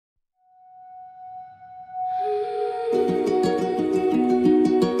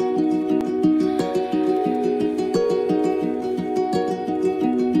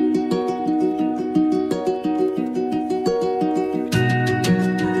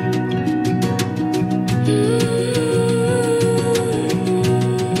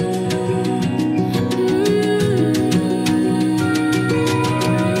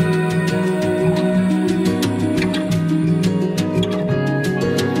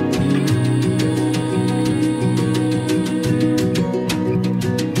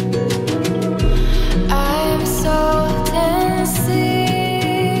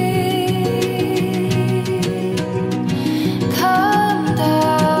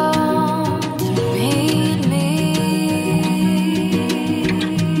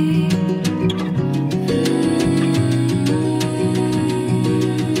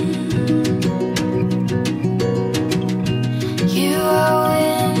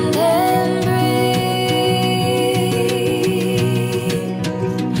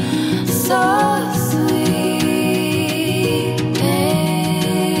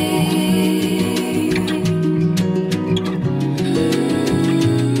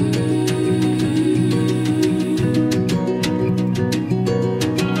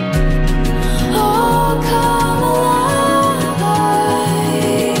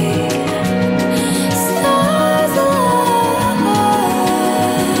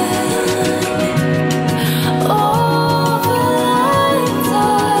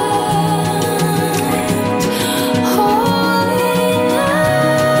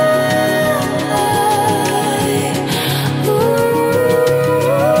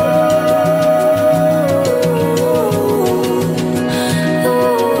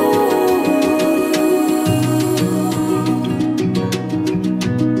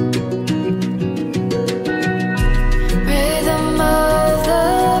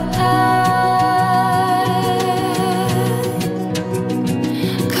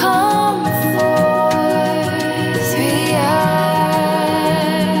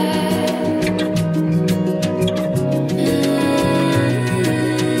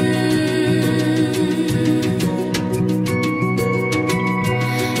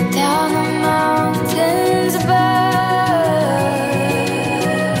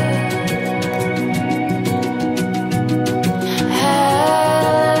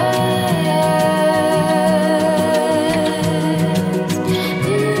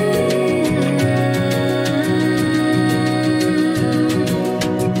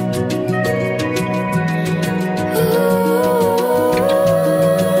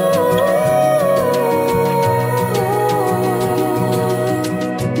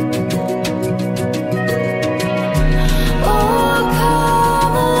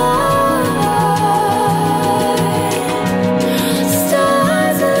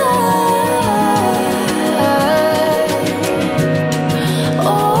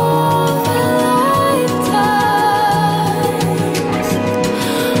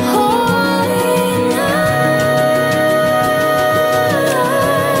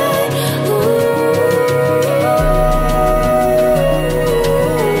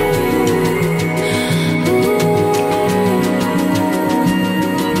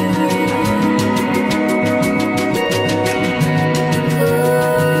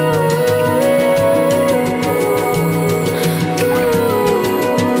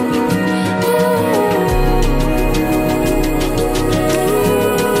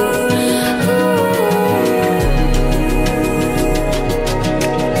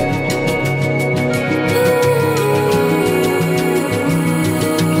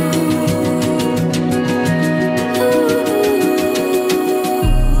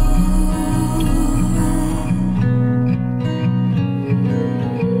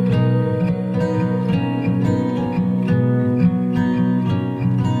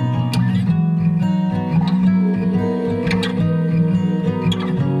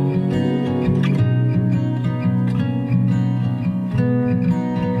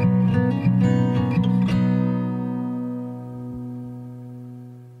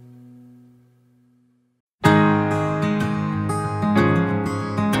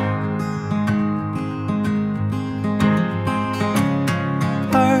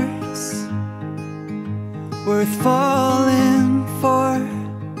worth falling for.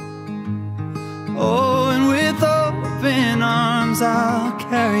 Oh, and with open arms I'll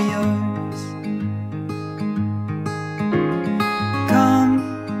carry yours. Come,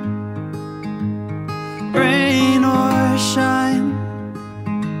 rain or shine,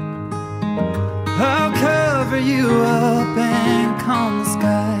 I'll cover you up and calm the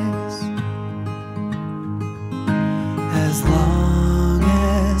skies. As long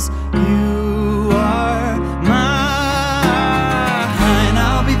as you are mine,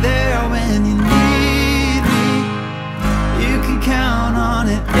 I'll be there when you need me. You can count on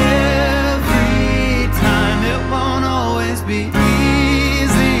it every time. It won't always be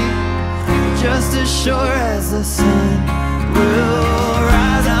easy, but just as sure as the sun will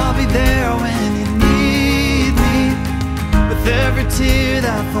rise, I'll be there when you need me. With every tear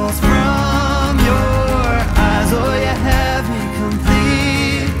that falls from your eyes, oh, you have me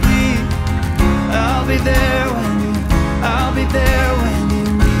completely. I'll be there when you, I'll be there when you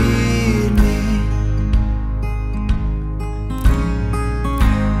need me.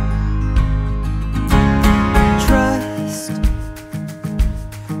 Trust,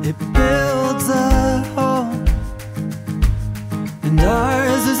 it builds a home, and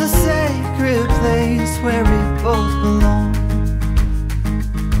ours is a sacred place where we both belong.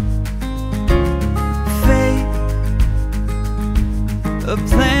 Faith, a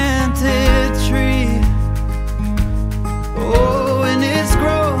planted tree, oh, and it's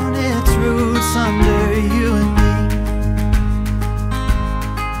grown its roots under you and me.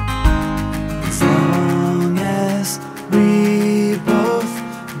 As long as we both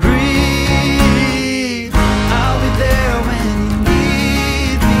breathe, I'll be there when you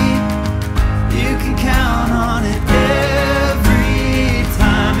need me. You can count on it every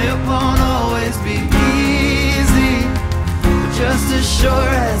time. It won't always be easy, but just as sure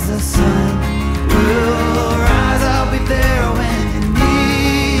as the sun will rise, I'll be there when you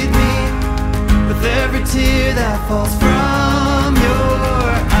need me. With every tear that falls from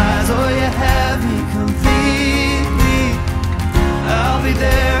your eyes, oh, you have me completely. I'll be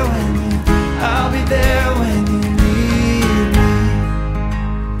there when you, I'll be there when you need me.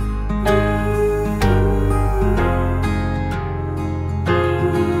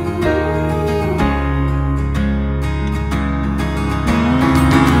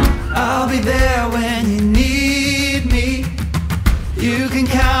 I'll be there when you need me. You can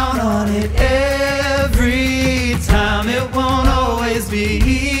count on it every time. It won't always be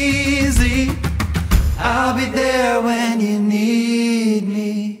easy. I'll be there when you need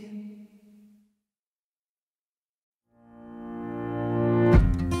me.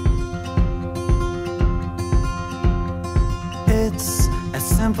 It's as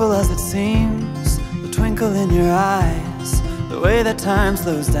simple as it seems, the twinkle in your eyes, the way that time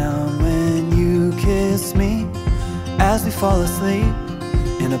slows down when you kiss me. As we fall asleep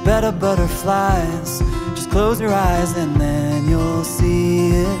in a bed of butterflies, just close your eyes and then you'll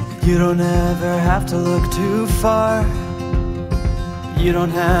see it. You don't ever have to look too far. You don't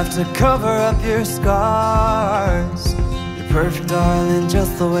have to cover up your scars. You're perfect, darling,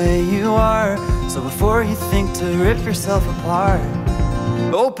 just the way you are. So before you think to rip yourself apart,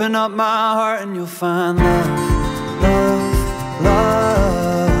 open up my heart and you'll find love, love,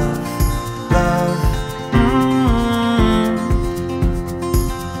 love, love,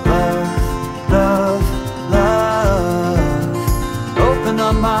 love, love, love. Open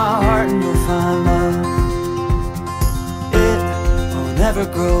up my heart and you'll find love. It will never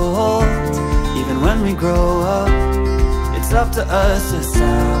grow old, even when we grow up. It's up to us to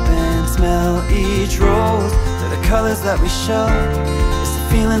stop and smell each rose. They're the colors that we show, it's the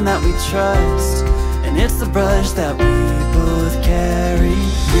feeling that we trust, and it's the brush that we both carry.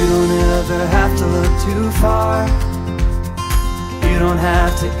 You don't ever have to look too far. You don't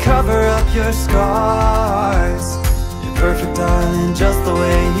have to cover up your scars. You're perfect, darling, just the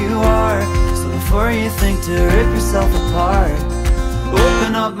way you are. So before you think to rip yourself apart,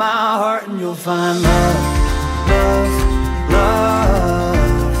 open up my heart and you'll find love, love, love,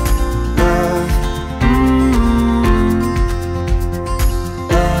 love,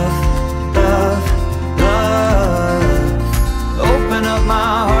 love, love, love. Open up my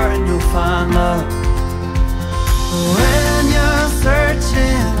heart and you'll find love. When you're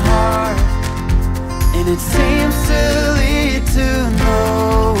searching hard and it seems to lead to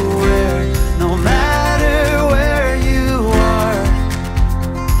nowhere, no matter where you are,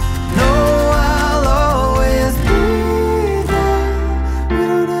 know I'll always be there. You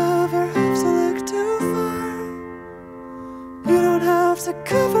don't ever have to look too far. You don't have to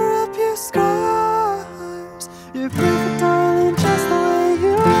cover up your scars. You're perfect, darling, just the way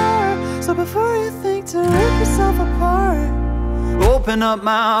you are. So before you think to rip yourself Open up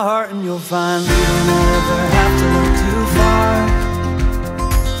my heart and you'll find you don't ever have to look too far.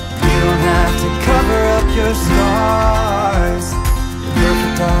 You don't have to cover up your scars. You're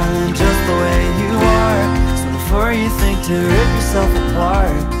perfect, darling, just the way you are. So before you think to rip yourself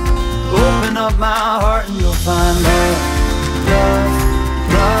apart, open up my heart and you'll find love, love,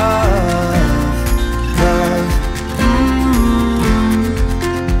 love, love.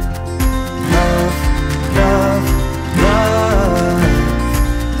 Love, love, love.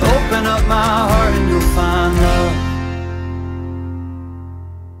 Open up my heart and you'll find love.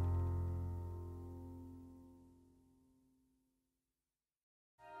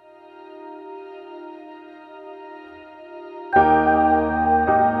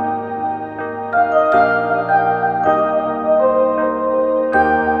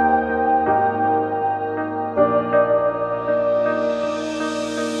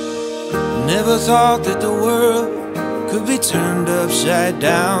 Never thought that the world could be turned upside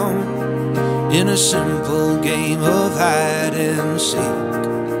down in a simple game of hide and seek.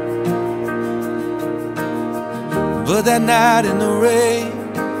 But that night in the rain,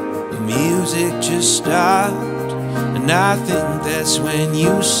 the music just stopped, and I think that's when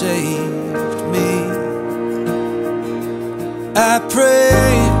you saved me. I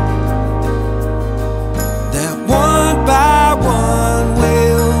pray that one by one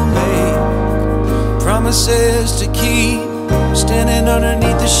we'll make promises to keep, standing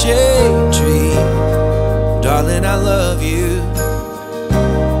underneath the shade tree. Darling, I love you.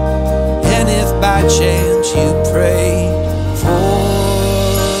 And if by chance you pray for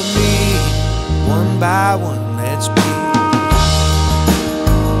me, one by one, let's be.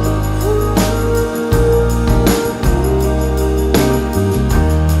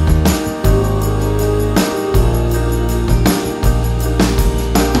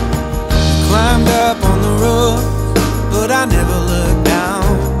 Climbed up on the roof, but I never looked down,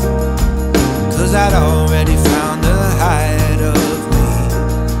 'cause I'd already found the height of me.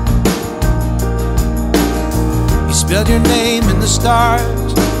 You spelled your name in the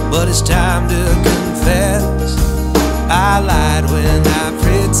stars, but it's time to confess, I lied when I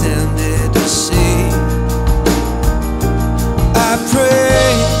pretended to see. I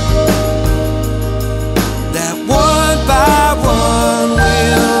pray that one by one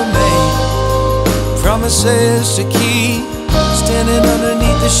we'll make promises to keep, standing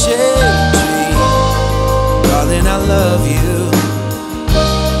underneath the shade tree. Darling, I love you.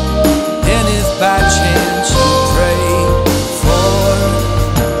 And if by chance you pray for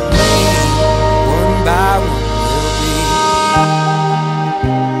me, one by one we'll be.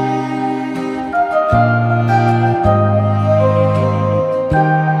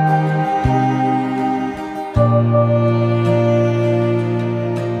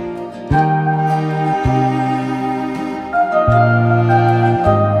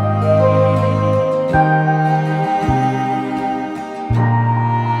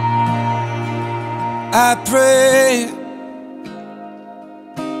 I pray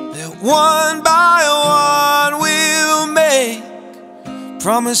that one by one we'll make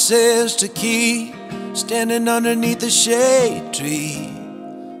promises to keep, standing underneath the shade tree.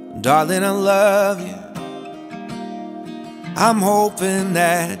 Darling, I love you. I'm hoping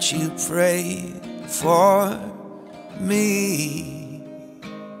that you pray for me.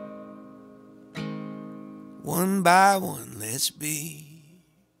 One by one, let's be.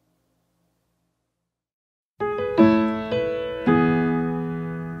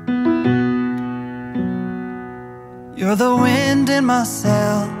 You're the wind in my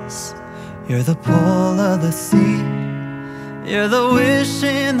sails, you're the pull of the sea, you're the wish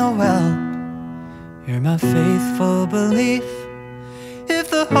in the well, you're my faithful belief. If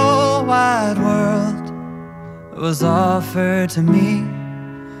the whole wide world was offered to me,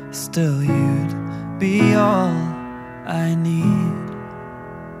 still you'd be all I need.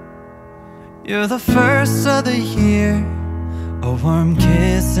 You're the first of the year, a warm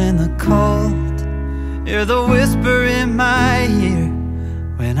kiss in the cold. You're the whisper in my ear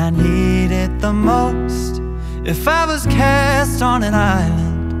when I need it the most. If I was cast on an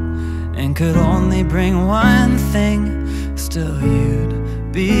island and could only bring one thing, still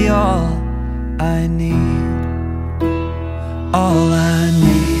you'd be all I need. All I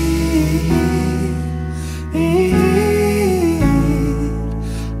need,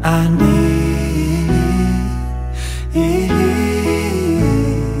 I need.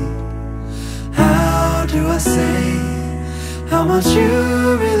 Say how much you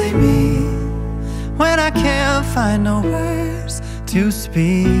really mean when I can't find no words to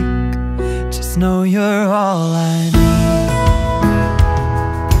speak. Just know you're all I need.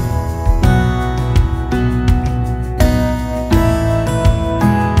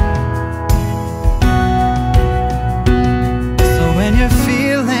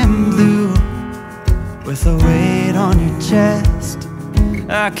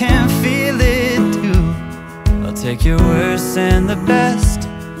 I can feel it too. I'll take your worst and the best.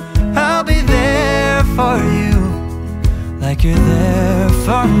 I'll be there for you, like you're there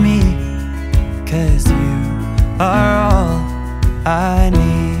for me. 'Cause you are all I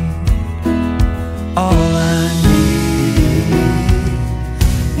need, all I need.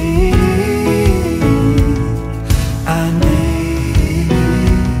 I need.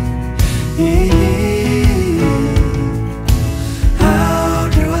 How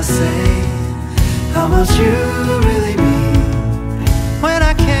do I say how much you really mean when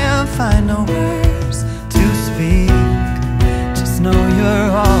I can't find no words to speak? Just know you're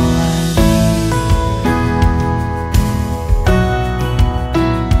all I need.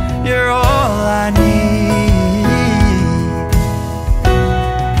 You're all I need.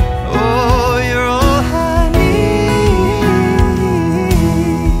 Oh, you're all I need.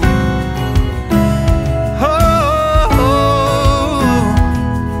 Oh,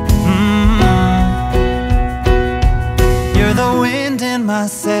 You're the wind in my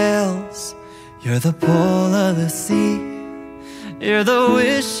sails. You're the pull of the sea. You're the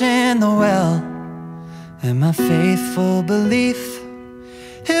wish in the well, and my faithful belief.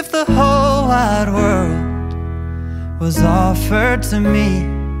 If the whole wide world was offered to me,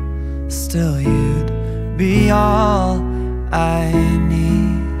 still you'd be all I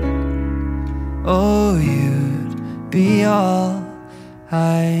need. Oh, you'd be all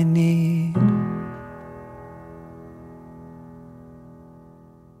I need.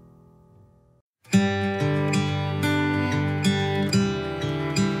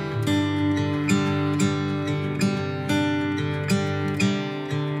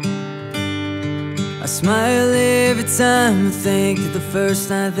 I smile every time I think of the first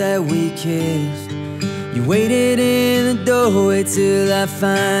night that we kissed. You waited in the doorway till I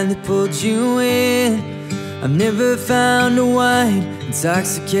finally pulled you in. I've never found a wine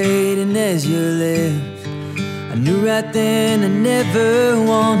intoxicating as your lips. I knew right then I never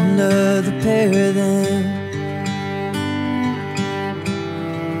want another pair of them.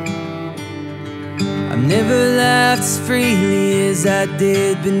 I've never laughed as freely as I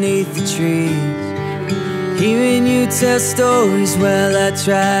did beneath the trees, hearing you tell stories while I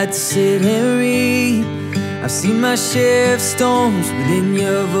tried to sit and read. I've seen my share of storms, but in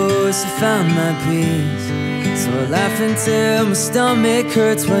your voice I found my peace. So I laugh until my stomach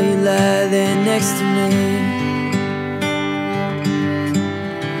hurts while you lie there next to me.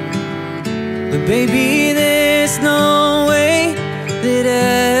 But baby, there's no way that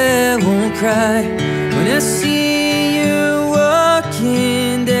I won't cry when I see you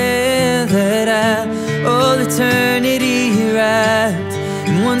walking there, that all eternity wrapped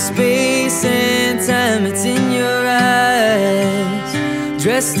in one space and time. It's in your eyes,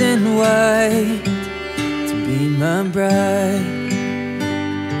 dressed in white to be my bride.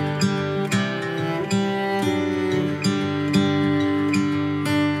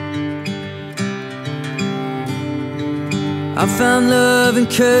 I found love and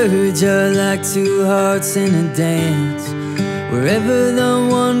courage are like two hearts in a dance. Wherever the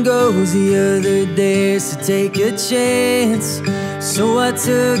one goes, the other dares to take a chance. So I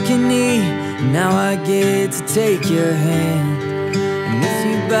took a knee, and now I get to take your hand. And with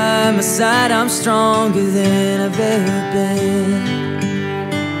you by my side, I'm stronger than I've ever been.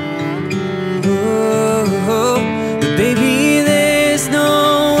 Oh, but baby, there's no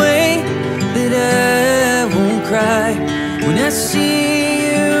way that I won't cry when I see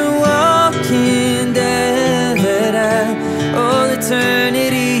you walking down that aisle. All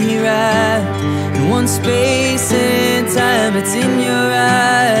eternity wrapped in one space and time. It's in your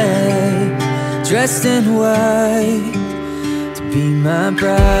eyes, dressed in white to be my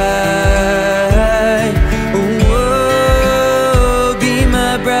bride. Oh, be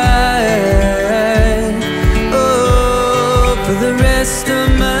my bride. Oh, for the rest of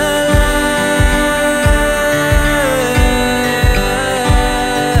my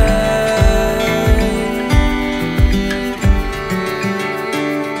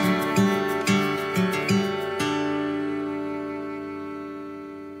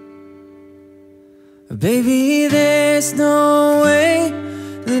baby, there's no way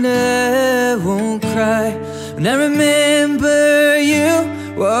that I won't cry when I remember you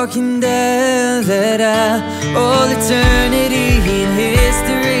walking down that aisle. All eternity in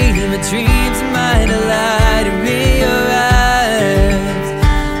history, my dreams might light in your eyes,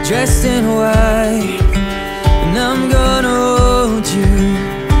 dressed in white, and I'm gonna hold you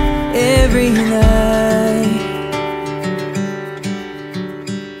every night,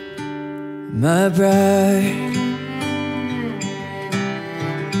 my bride.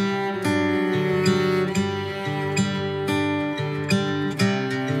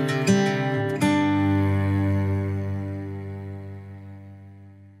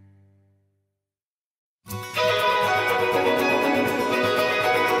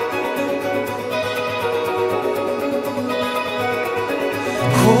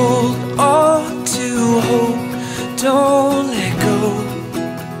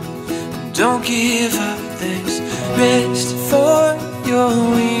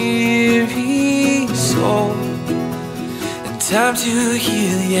 to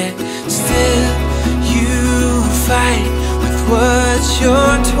heal, yet still you fight with what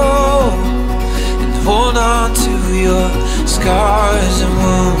you're told, and hold on to your scars and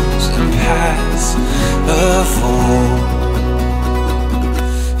wounds and paths of old.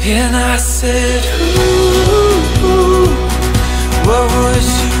 And I said, ooh, what would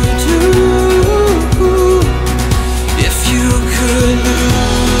you do if you could lose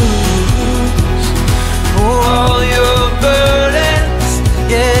all your burdens?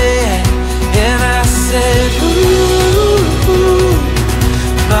 Yeah. And I said, ooh,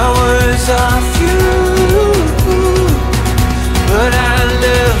 my words are few, but I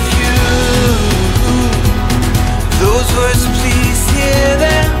love you. Those words, please hear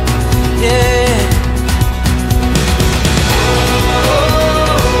them. Yeah.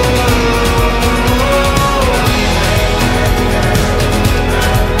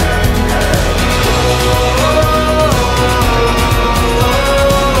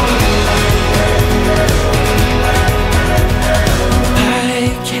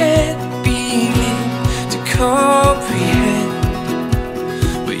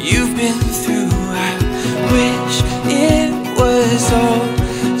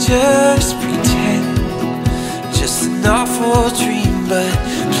 Just pretend, just an awful dream, but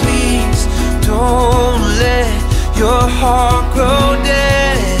please don't let your heart grow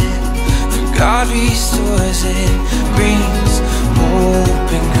dead. For God restores it, brings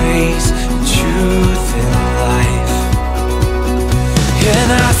hope and grace and truth and life. And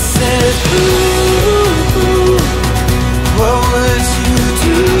I said, ooh, what would you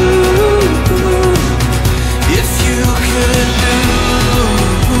do if you could lose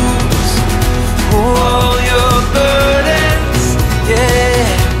all your burdens? Yeah.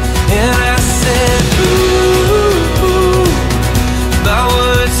 And I said, ooh, my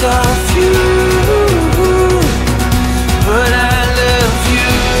words are few, but I love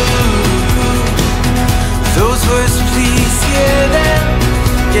you. Those words, please hear them.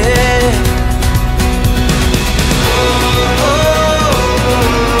 Yeah.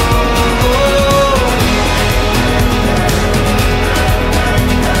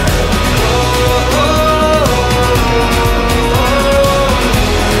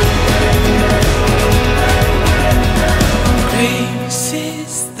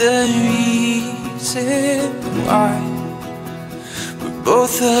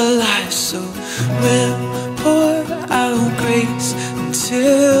 Both alive, so we'll pour out grace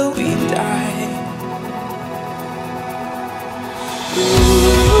until we die.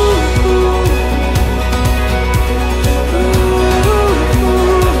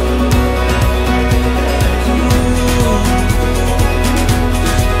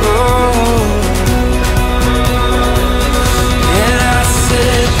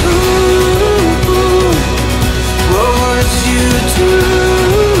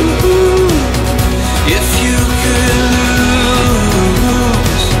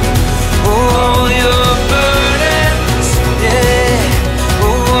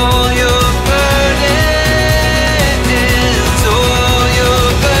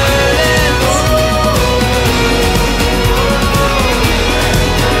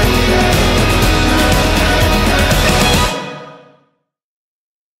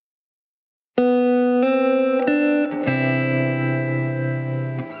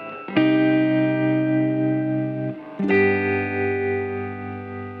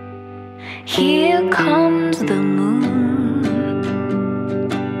 Here comes the moon,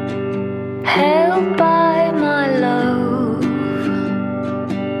 held by my love,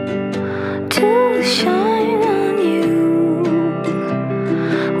 to shine on you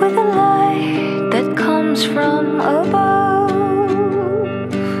with a light that comes from above.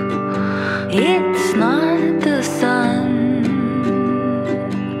 It's not the sun,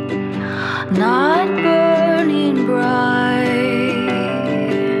 not burning bright,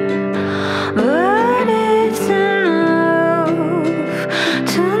 but it's an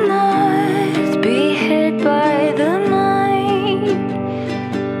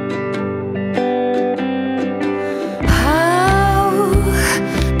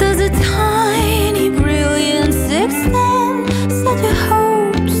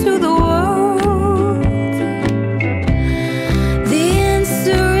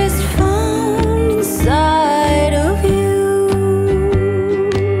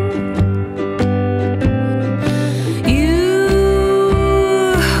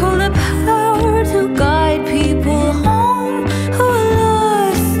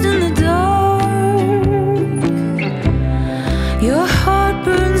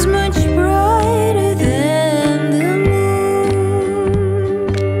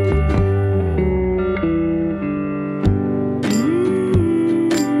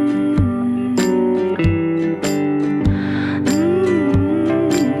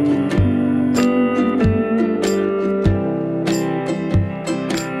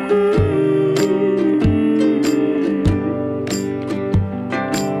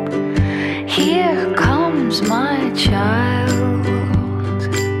arms, my child.